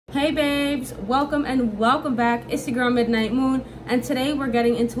Hey babes, welcome and welcome back. It's your girl Midnight Moon, and today we're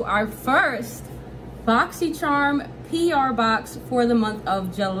getting into our first Boxycharm PR box for the month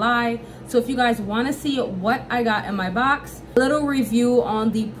of July. So if you guys want to see what I got in my box, a little review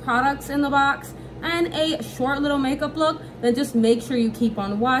on the products in the box, and a short little makeup look, then just make sure you keep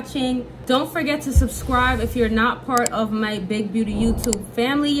on watching. Don't forget to subscribe if you're not part of my Big Beauty YouTube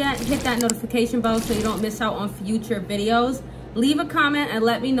family yet. Hit that notification bell so you don't miss out on future videos. Leave a comment and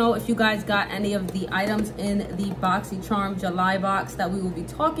let me know if you guys got any of the items in the Boxycharm July box that we will be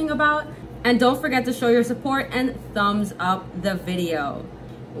talking about. And don't forget to show your support and thumbs up the video.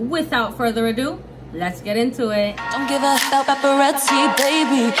 Without further ado, let's get into it. Don't give a about paparazzi,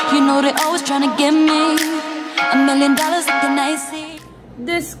 baby. You know they always trying to get me. $1 million looking icy.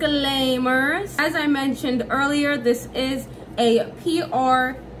 Disclaimers. As I mentioned earlier, this is a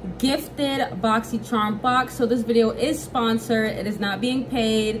PR gifted Boxycharm box, so this video is sponsored. It is not being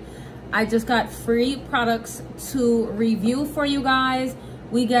paid. I just got free products to review for you guys.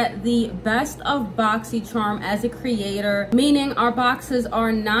 We get the best of Boxycharm as a creator, meaning our boxes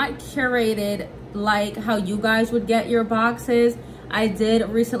are not curated like how you guys would get your boxes. I did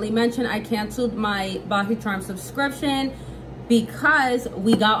recently mention I canceled my Boxycharm subscription because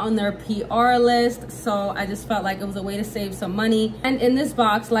we got on their PR list, so I just felt like it was a way to save some money. And in this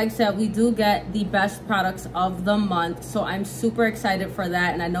box, like I said, we do get the best products of the month, so I'm super excited for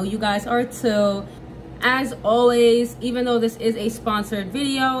that, and I know you guys are too. As always, even though this is a sponsored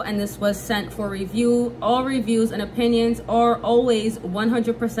video and this was sent for review, all reviews and opinions are always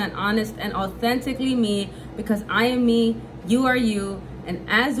 100% honest and authentically me, because I am me, you are you, and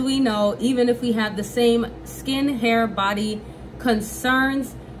as we know, even if we have the same skin, hair, body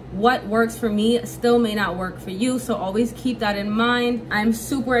concerns, what works for me still may not work for you, so always keep that in mind. I'm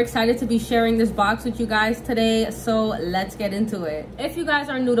super excited to be sharing this box with you guys today, so let's get into it. If you guys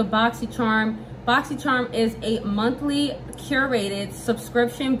are new to Boxycharm, Boxycharm is a monthly curated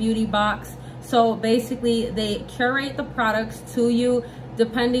subscription beauty box. So basically they curate the products to you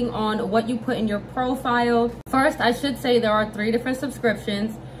depending on what you put in your profile. First, I should say there are 3 different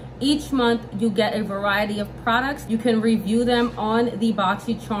subscriptions. Each month you get a variety of products. You can review them on the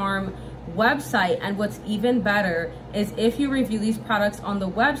Boxycharm website, and what's even better is if you review these products on the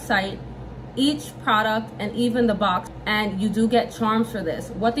website, each product and even the box, and you do get charms for this.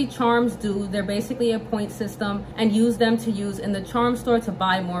 What the charms do, they're basically a point system, and use them to use in the charm store to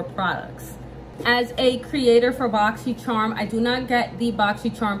buy more products. As a creator for Boxycharm, I do not get the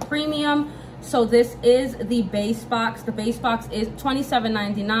Boxycharm Premium, so this is the base box. The base box is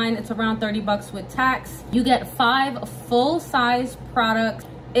 $27.99. It's around 30 bucks with tax. You get 5 full-size products.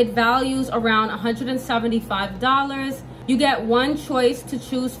 It values around $175. You get 1 choice to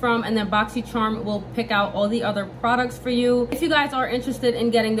choose from, and then Boxycharm will pick out all the other products for you. If you guys are interested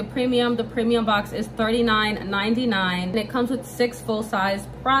in getting the premium box is $39.99, and it comes with 6 full-size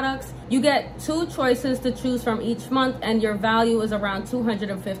products. You get 2 choices to choose from each month, and your value is around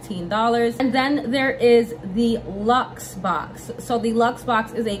 $215. And then there is the Luxe box. So the Luxe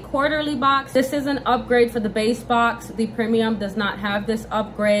box is a quarterly box. This is an upgrade for the base box. The premium does not have this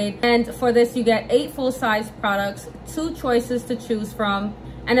upgrade. And for this, you get 8 full-size products, 2 choices to choose from,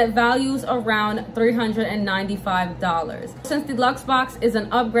 and it values around $395. Since the Luxe box is an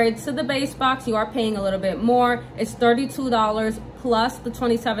upgrade to the base box, you are paying a little bit more. It's $32 plus the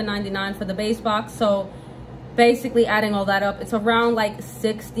 $27.99 for the base box. So basically adding all that up, it's around like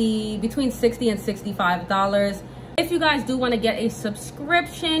between $60 and $65. If you guys do want to get a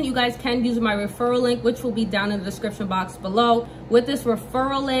subscription, you guys can use my referral link, which will be down in the description box below. With this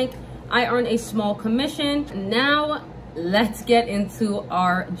referral link, I earn a small commission. Now let's get into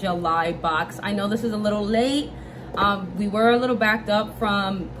our July box. I know this is a little late. We were a little backed up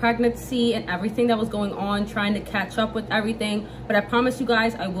from pregnancy and everything that was going on, trying to catch up with everything, but I promise you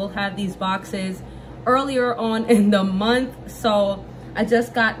guys I will have these boxes earlier on in the month. So I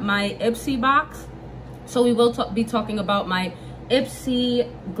just got my Ipsy box, so we will be talking about my Ipsy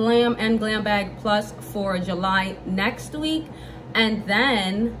Glam and Glam Bag Plus for July next week. And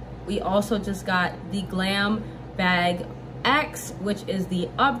then we also just got the Glam Bag X, which is the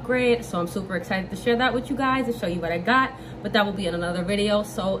upgrade, so I'm super excited to share that with you guys and show you what I got, but that will be in another video,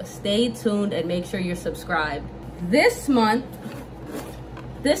 so stay tuned and make sure you're subscribed. This month,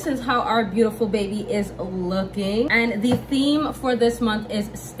 this is how our beautiful baby is looking, and the theme for this month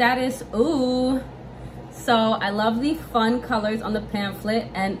is status ooh. So I love the fun colors on the pamphlet,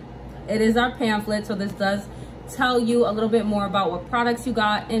 and it is our pamphlet, so this does tell you a little bit more about what products you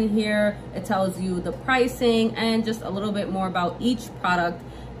got in here. It tells you the pricing and just a little bit more about each product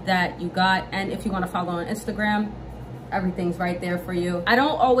that you got. And if you want to follow on Instagram, everything's right there for you. I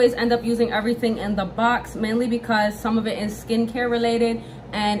don't always end up using everything in the box, mainly because some of it is skincare related.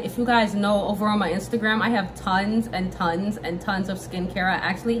 And if you guys know, over on my Instagram, I have tons and tons and tons of skincare. I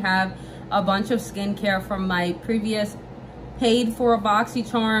actually have a bunch of skincare from my previous paid for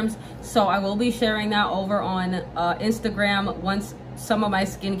Boxycharms, so I will be sharing that over on Instagram once some of my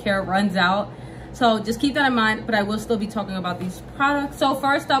skincare runs out. So just keep that in mind, but I will still be talking about these products. So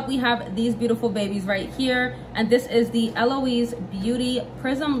first up, we have these beautiful babies right here, and this is the Eloise Beauty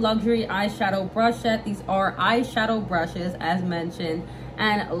Prism Luxury Eyeshadow Brush Set. These are eyeshadow brushes, as mentioned,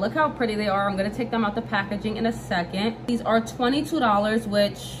 and look how pretty they are. I'm gonna take them out the packaging in a second. These are $22,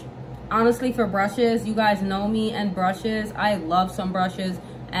 which honestly, for brushes, you guys know me and brushes. I love some brushes,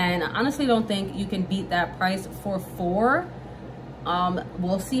 and I honestly don't think you can beat that price for 4.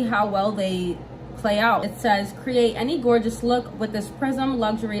 We'll see how well they play out. It says, create any gorgeous look with this Prism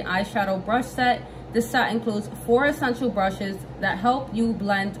Luxury Eyeshadow Brush Set. This set includes 4 essential brushes that help you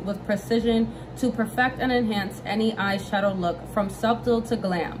blend with precision to perfect and enhance any eyeshadow look from subtle to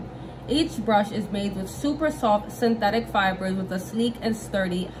glam. Each brush is made with super soft synthetic fibers with a sleek and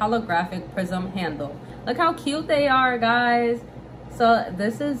sturdy holographic prism handle. Look how cute they are, guys. So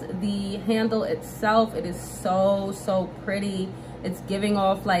this is the handle itself. It is so pretty. It's giving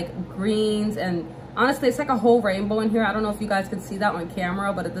off like greens, and honestly, it's like a whole rainbow in here. I don't know if you guys can see that on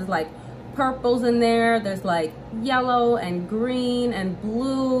camera, but there's like purples in there. There's like yellow and green and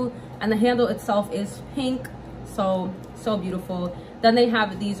blue, and the handle itself is pink. So beautiful. Then they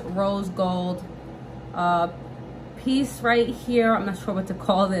have these rose gold piece right here. I'm not sure what to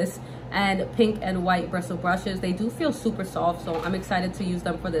call this. And pink and white bristle brushes. They do feel super soft, so I'm excited to use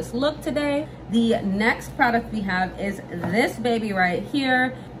them for this look today. The next product we have is this baby right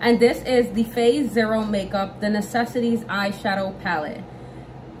here. And this is the Phase Zero Makeup The Necessities Eyeshadow Palette.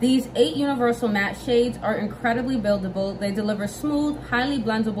 These 8 universal matte shades are incredibly buildable. They deliver smooth, highly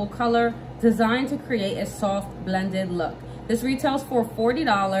blendable color designed to create a soft, blended look. This retails for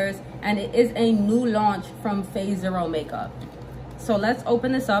 $40, and it is a new launch from Phase Zero Makeup. So let's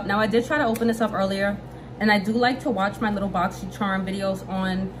open this up. Now, I did try to open this up earlier, and I do like to watch my little Boxycharm videos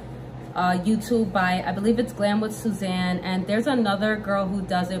on YouTube by, I believe it's Glam with Suzanne, and there's another girl who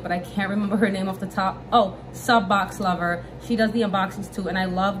does it, but I can't remember her name off the top. Oh, Subbox Lover. She does the unboxings too, and I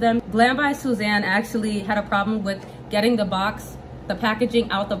love them. Glam by Suzanne actually had a problem with getting the packaging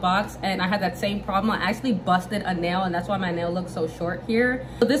out the box, and I had that same problem. I actually busted a nail, and that's why my nail looks so short here.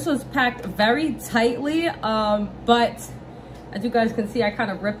 So this was packed very tightly, but as you guys can see, I kind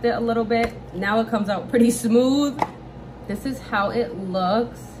of ripped it a little bit. Now it comes out pretty smooth. This is how it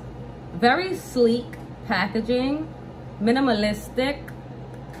looks. Very sleek packaging, minimalistic.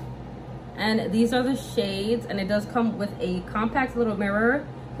 And these are the shades, and it does come with a compact little mirror,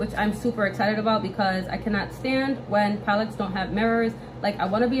 which I'm super excited about because I cannot stand when palettes don't have mirrors. Like, I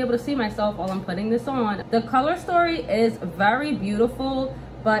want to be able to see myself while I'm putting this on. The color story is very beautiful,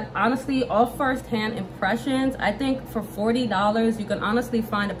 but honestly, off first-hand impressions, I think for $40, you can honestly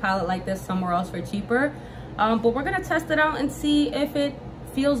find a palette like this somewhere else for cheaper. But we're gonna test it out and see if it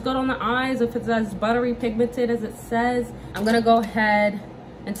feels good on the eyes, if it's as buttery pigmented as it says. I'm gonna go ahead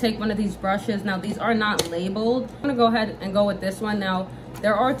and take one of these brushes. Now, these are not labeled. I'm gonna go ahead and go with this one. Now,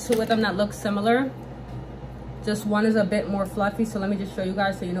 there are 2 of them that look similar. Just one is a bit more fluffy, so let me just show you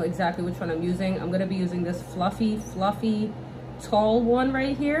guys so you know exactly which one I'm using. I'm gonna be using this fluffy, tall one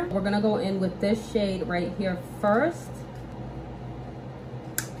right here. We're gonna go in with this shade right here first.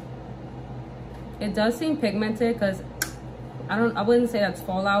 It does seem pigmented because I wouldn't say that's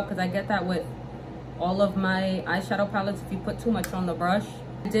fallout, because I get that with all of my eyeshadow palettes if you put too much on the brush.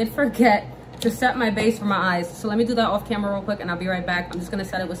 I did forget to set my base for my eyes, so let me do that off camera real quick and I'll be right back. I'm just gonna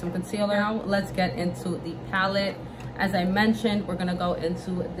set it with some concealer. Now let's get into the palette. As I mentioned, we're gonna go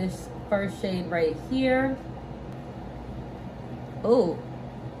into this first shade right here. Oh,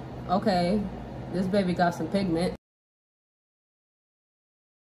 okay, this baby got some pigment.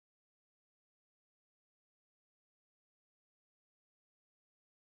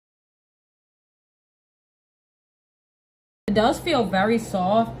 It does feel very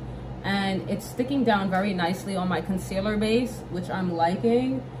soft, and it's sticking down very nicely on my concealer base, which I'm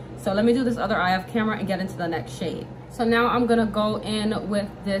liking. So let me do this other eye off camera and get into the next shade. So now I'm gonna go in with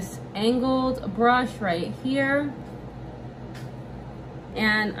this angled brush right here,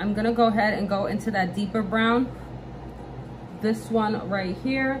 and I'm gonna go ahead and go into that deeper brown, this one right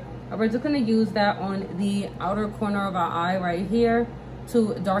here. And we're just gonna use that on the outer corner of our eye right here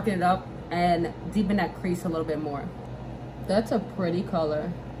to darken it up and deepen that crease a little bit more. That's a pretty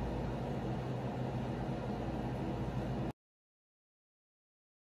color.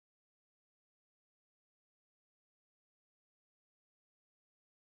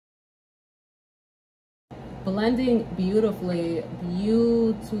 Blending beautifully.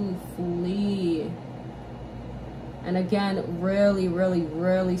 And again, really, really,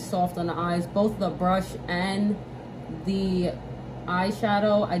 really soft on the eyes. Both the brush and the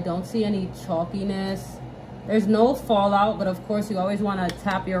eyeshadow, I don't see any chalkiness. There's no fallout, but of course you always want to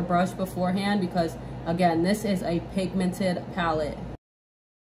tap your brush beforehand because, again, this is a pigmented palette.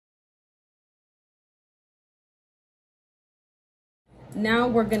 Now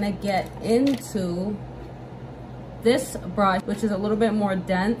we're gonna get into this brush, which is a little bit more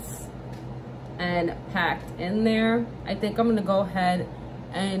dense and packed in there. I think I'm gonna go ahead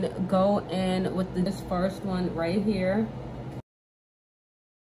and go in with this first one right here.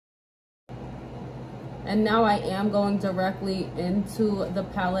 And now I am going directly into the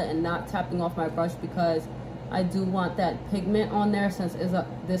palette and not tapping off my brush because I do want that pigment on there since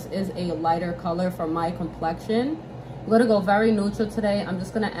this is a lighter color for my complexion. I'm gonna go very neutral today. I'm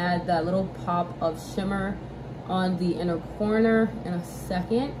just gonna add that little pop of shimmer on the inner corner in a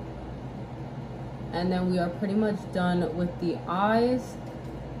second. And then we are pretty much done with the eyes.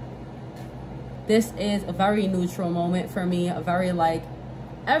 This is a very neutral moment for me, a very like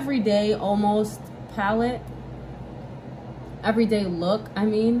everyday almost palette. Everyday look, I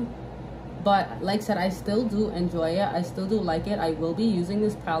mean. But like I said, I still do enjoy it. I still do like it. I will be using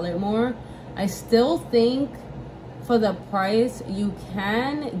this palette more. I still think for the price, you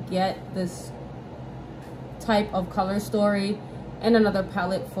can get this type of color story and another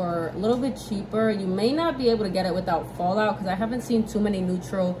palette for a little bit cheaper. You may not be able to get it without fallout because I haven't seen too many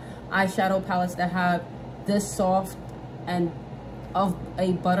neutral eyeshadow palettes that have this soft and of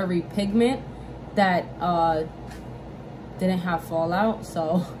a buttery pigment that didn't have fallout.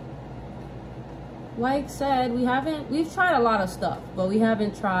 So like said, we've tried a lot of stuff, but we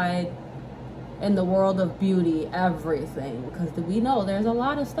haven't tried in the world of beauty everything, because we know there's a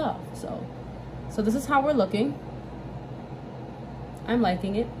lot of stuff. So this is how we're looking. I'm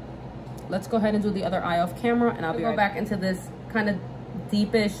liking it. Let's go ahead and do the other eye off camera, and I'll go back into this kind of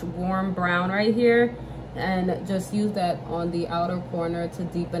deepish warm brown right here and just use that on the outer corner to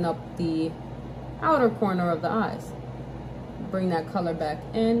deepen up the outer corner of the eyes. Bring that color back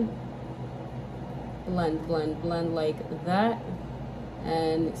in. Blend, blend, blend like that.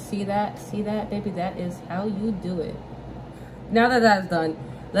 And see that, baby? That is how you do it. Now that that's done,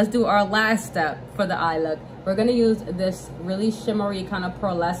 let's do our last step for the eye look. We're gonna use this really shimmery kind of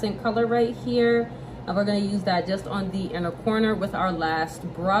pearlescent color right here, and we're gonna use that just on the inner corner with our last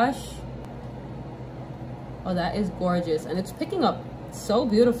brush. Oh, that is gorgeous, and it's picking up so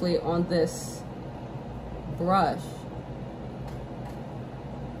beautifully on this brush.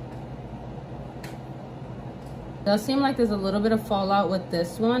 Does seem like there's a little bit of fallout with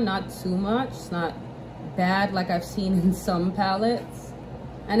this one, not too much. It's not bad like I've seen in some palettes.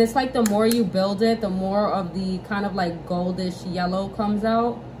 And it's like the more you build it, the more of the kind of like goldish yellow comes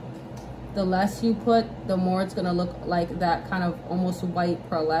out. The less you put, the more it's gonna look like that kind of almost white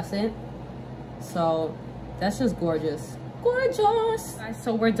pearlescent. So that's just gorgeous. Gorgeous! Guys,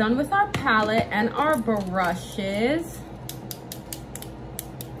 so we're done with our palette and our brushes.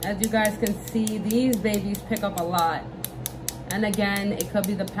 As you guys can see, these babies pick up a lot. And again, it could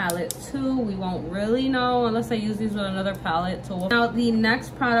be the palette too. We won't really know unless I use these with another palette tool. Now, the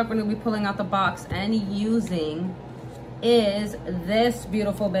next product we're gonna be pulling out the box and using is this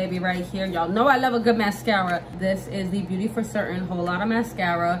beautiful baby right here. Y'all know I love a good mascara. This is the Beauty for Certain Whole Lotta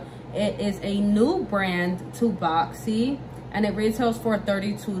Mascara. It is a new brand to Boxy, and it retails for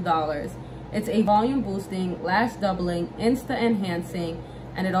 $32. It's a volume boosting, lash doubling, insta enhancing,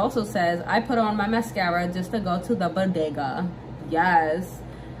 and it also says, I put on my mascara just to go to the bodega. Yes.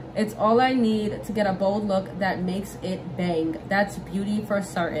 It's all I need to get a bold look that makes it bang. That's Beauty for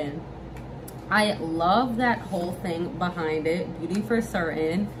Certain. I love that whole thing behind it. Beauty for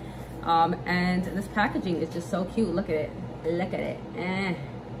Certain. And this packaging is just so cute. Look at it. Look at it.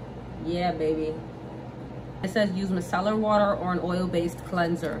 Yeah, baby. It says use micellar water or an oil-based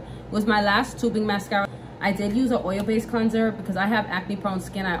cleanser. It was my last tubing mascara. I did use an oil-based cleanser because I have acne-prone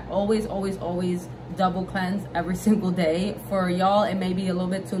skin. I always double cleanse every single day. For y'all, it may be a little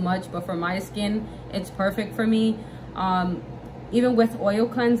bit too much, but for my skin, it's perfect for me. Even with oil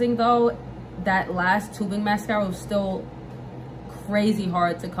cleansing though, that last tubing mascara was still crazy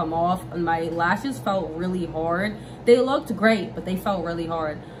hard to come off, and my lashes felt really hard. They looked great, but they felt really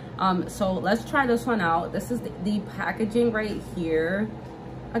hard. So let's try this one out. This is the packaging right here.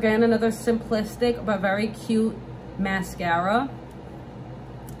 Again, another simplistic but very cute mascara.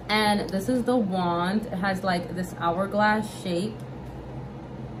 And this is the wand. It has like this hourglass shape.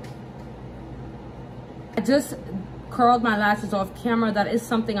 curled my lashes off camera. That is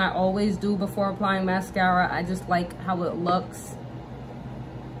something I always do before applying mascara. I just like how it looks.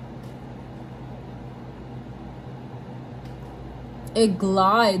 It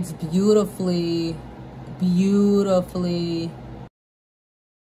glides beautifully, beautifully.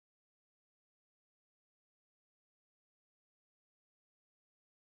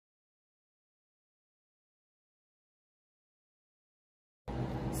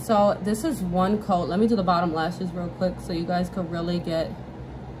 So this is one coat. Let me do the bottom lashes real quick so you guys can really get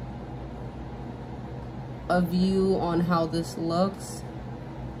a view on how this looks.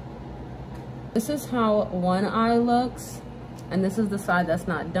 This is how one eye looks, and this is the side that's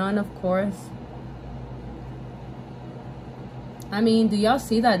not done, of course. I mean, do y'all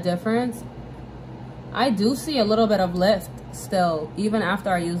see that difference? I do see a little bit of lift still, even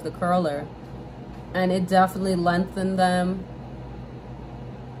after I use the curler, and it definitely lengthened them.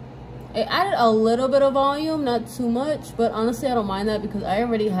 It added a little bit of volume, not too much, but honestly I don't mind that because I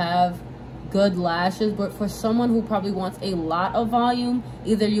already have good lashes. But for someone who probably wants a lot of volume,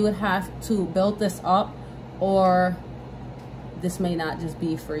 either you would have to build this up, or this may not just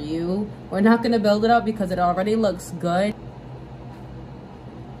be for you. We're not going to build it up because it already looks good.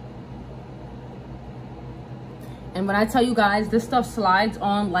 And when I tell you guys, this stuff slides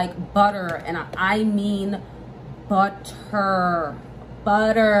on like butter, and I mean butter.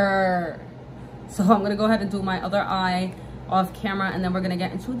 So I'm gonna go ahead and do my other eye off camera, and then we're gonna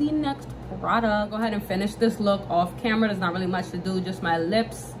get into the next product. Go ahead and finish this look off camera. There's not really much to do, just my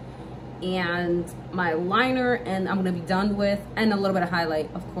lips and my liner, and I'm gonna be done with, and a little bit of highlight,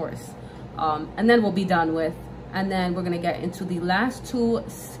 of course, and then we'll be done with, and then we're gonna get into the last two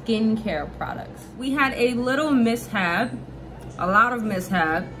skincare products. We had a little mishap, a lot of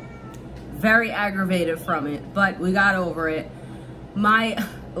mishap, very aggravated from it, but we got over it. My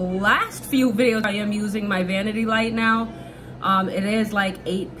last few videos, I am using my vanity light now. It is like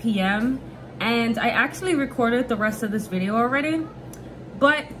 8 p.m. and I actually recorded the rest of this video already,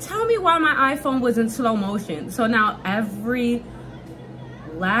 but tell me why my iPhone was in slow motion. So now every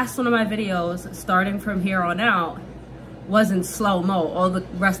last one of my videos starting from here on out was in slow-mo, all the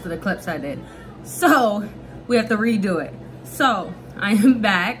rest of the clips I did. So we have to redo it. So I am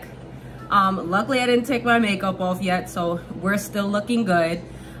back. Luckily I didn't take my makeup off yet, so we're still looking good.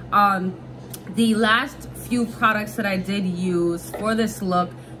 The last few products that I did use for this look,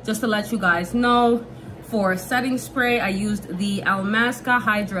 just to let you guys know, for setting spray, I used the Almasca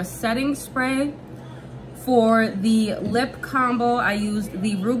Hydra setting spray. For the lip combo, I used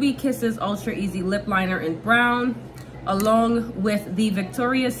the Ruby Kisses Ultra Easy Lip Liner in brown, along with the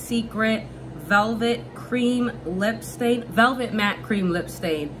Victoria's Secret Velvet Matte Cream Lip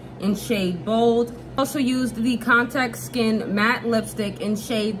Stain in shade Bold. Also used the Contact Skin Matte Lipstick in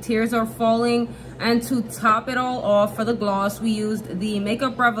shade Tears Are Falling. And to top it all off, for the gloss, we used the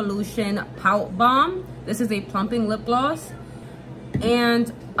Makeup Revolution Pout Bomb. This is a plumping lip gloss.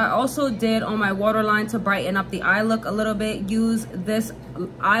 And I also did on my waterline, to brighten up the eye look a little bit, use this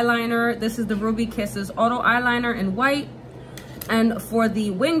eyeliner. This is the Ruby Kisses Auto Eyeliner in white. And for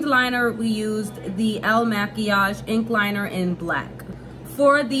the winged liner, we used the El Maquillage Ink Liner in black.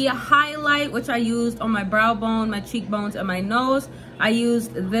 For the highlight, which I used on my brow bone, my cheekbones, and my nose, I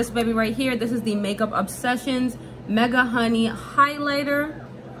used this baby right here. This is the Makeup Obsessions Mega Honey Highlighter.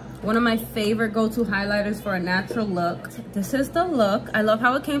 One of my favorite go-to highlighters for a natural look. This is the look. I love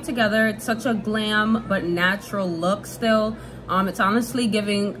how it came together. It's such a glam but natural look still. It's honestly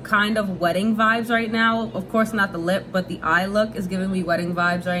giving kind of wedding vibes right now. Of course, not the lip, but the eye look is giving me wedding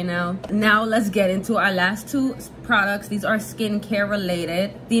vibes right now. Now let's get into our last two products. These are skincare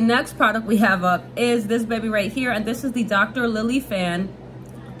related. The next product we have up is this baby right here, and this is the Dr. Lily Fan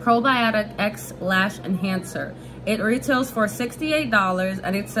Probiotic X Lash Enhancer. It retails for $68,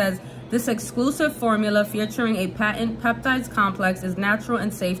 and it says, this exclusive formula featuring a patent peptides complex is natural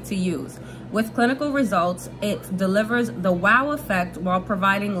and safe to use. With clinical results, it delivers the wow effect while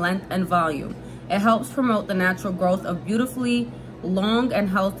providing length and volume. It helps promote the natural growth of beautifully long and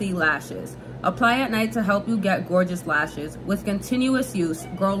healthy lashes. Apply at night to help you get gorgeous lashes. With continuous use,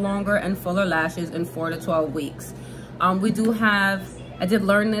 grow longer and fuller lashes in 4 to 12 weeks. I did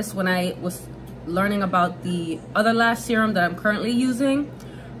learn this when I was learning about the other lash serum that I'm currently using.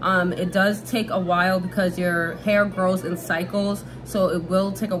 It does take a while because your hair grows in cycles, so it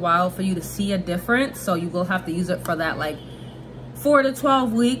will take a while for you to see a difference. So you will have to use it for that like 4 to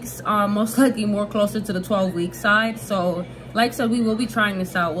 12 weeks, most likely more closer to the 12-week side. So like I said, we will be trying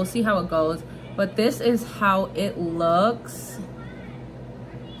this out. We'll see how it goes. But this is how it looks.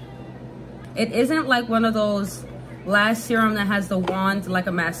 It isn't like one of those lash serum that has the wand like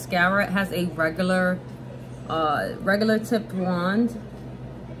a mascara. It has a regular regular tipped wand,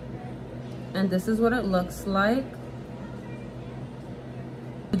 and this is what it looks like.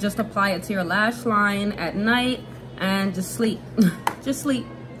 Just apply it to your lash line at night and just sleep. Just sleep.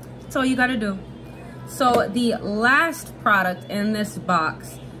 That's all you gotta do. So the last product in this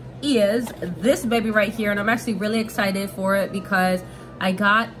box is this baby right here, and I'm actually really excited for it because I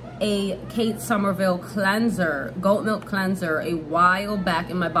got a Kate Somerville cleanser, goat milk cleanser, a while back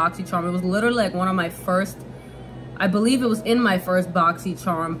in my Boxycharm. It was literally like one of my first, I believe it was in my first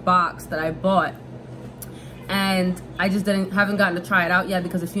Boxycharm box that I bought. And I just haven't gotten to try it out yet,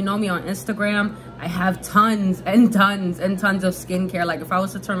 because if you know me on Instagram, I have tons and tons and tons of skincare. Like if I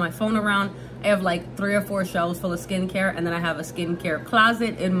was to turn my phone around, I have like 3 or 4 shelves full of skincare, and then I have a skincare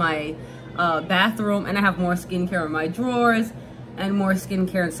closet in my bathroom, and I have more skincare in my drawers, and more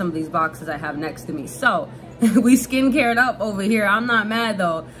skincare in some of these boxes I have next to me. So we skincared up over here. I'm not mad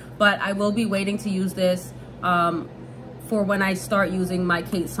though, but I will be waiting to use this for when I start using my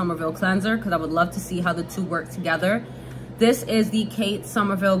Kate Somerville cleanser, because I would love to see how the two work together. This is the Kate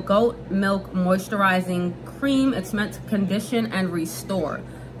Somerville Goat Milk Moisturizing Cream. It's meant to condition and restore.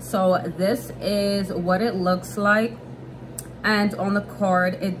 So this is what it looks like. And on the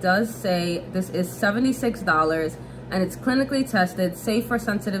card, it does say this is $76, and it's clinically tested, safe for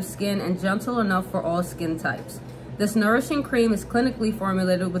sensitive skin, and gentle enough for all skin types. This nourishing cream is clinically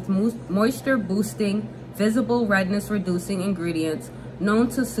formulated with moisture boosting, visible redness reducing ingredients known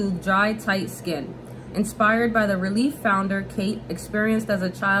to soothe dry, tight skin. Inspired by the relief founder Kate experienced as a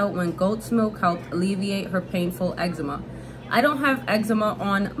child when goat's milk helped alleviate her painful eczema. I don't have eczema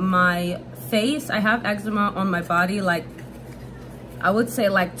on my face. I have eczema on my body, like I would say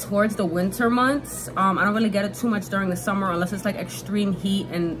like towards the winter months. I don't really get it too much during the summer unless it's like extreme heat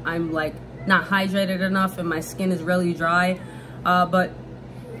and I'm like not hydrated enough and my skin is really dry. But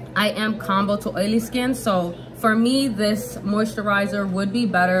I am combo to oily skin, so for me this moisturizer would be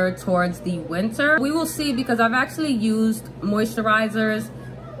better towards the winter. We will see, because I've actually used moisturizers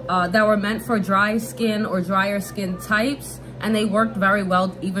that were meant for dry skin or drier skin types, and they worked very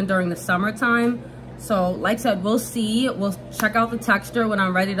well even during the summertime. So like I said, we'll see. We'll check out the texture when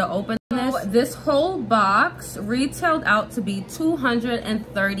I'm ready to open this. This whole box retailed out to be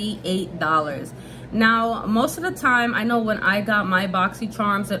 $238. Now, most of the time, I know when I got my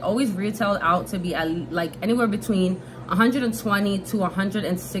Boxycharms, it always retailed out to be at like anywhere between 120 to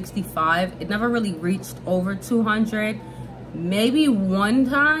 165. It never really reached over 200. Maybe one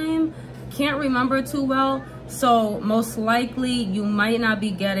time, can't remember too well. So most likely you might not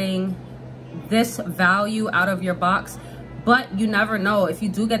be getting this value out of your box, but you never know. If you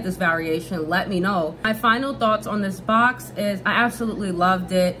do get this variation, let me know. My final thoughts on this box is I absolutely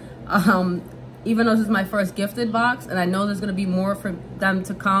loved it. Even though this is my first gifted box, and I know there's gonna be more for them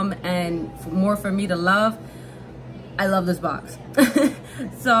to come and more for me to love, I love this box.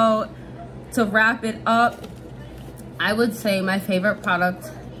 So to wrap it up, I would say my favorite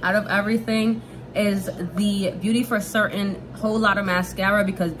product out of everything is the Beauty for Certain Whole Lotta Mascara,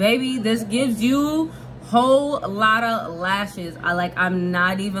 because baby, this gives you whole lot of lashes. I'm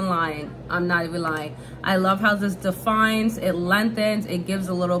not even lying. I'm not even lying. I love how this defines, it lengthens, it gives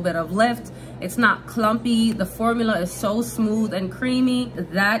a little bit of lift. It's not clumpy. The formula is so smooth and creamy.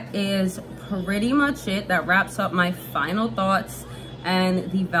 That is pretty much it. That wraps up my final thoughts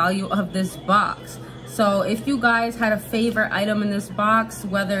and the value of this box. So if you guys had a favorite item in this box,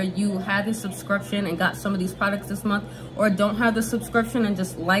 whether you had the subscription and got some of these products this month, or don't have the subscription and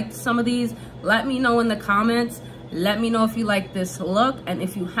just liked some of these, let me know in the comments. Let me know if you like this look, and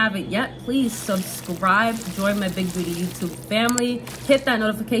if you haven't yet, please subscribe, join my Big Beauty YouTube family, hit that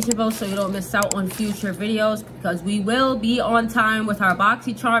notification bell so you don't miss out on future videos, because we will be on time with our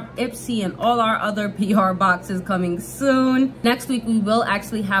Boxycharm, Ipsy, and all our other PR boxes coming soon. Next week, we will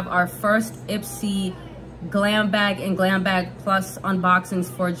actually have our first Ipsy Glam Bag and Glam Bag Plus unboxings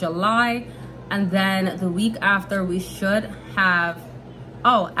for July, and then the week after we should have,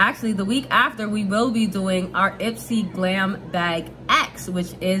 the week after we will be doing our Ipsy Glam Bag X,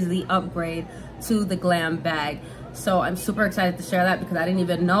 which is the upgrade to the Glam Bag. So I'm super excited to share that, because I didn't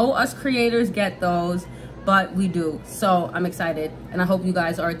even know us creators get those, but we do. So I'm excited, and I hope you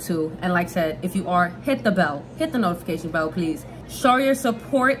guys are too. And like I said, if you are, hit the bell, hit the notification bell, please. Show your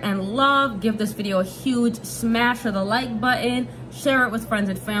support and love. Give this video a huge smash of the like button. Share it with friends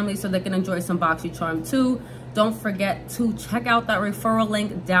and family so they can enjoy some Boxycharm too. Don't forget to check out that referral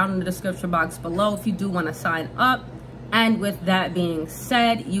link down in the description box below if you do want to sign up. And with that being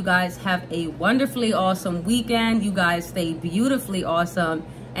said, you guys have a wonderfully awesome weekend. You guys stay beautifully awesome.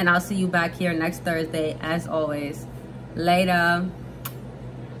 And I'll see you back here next Thursday as always. Later.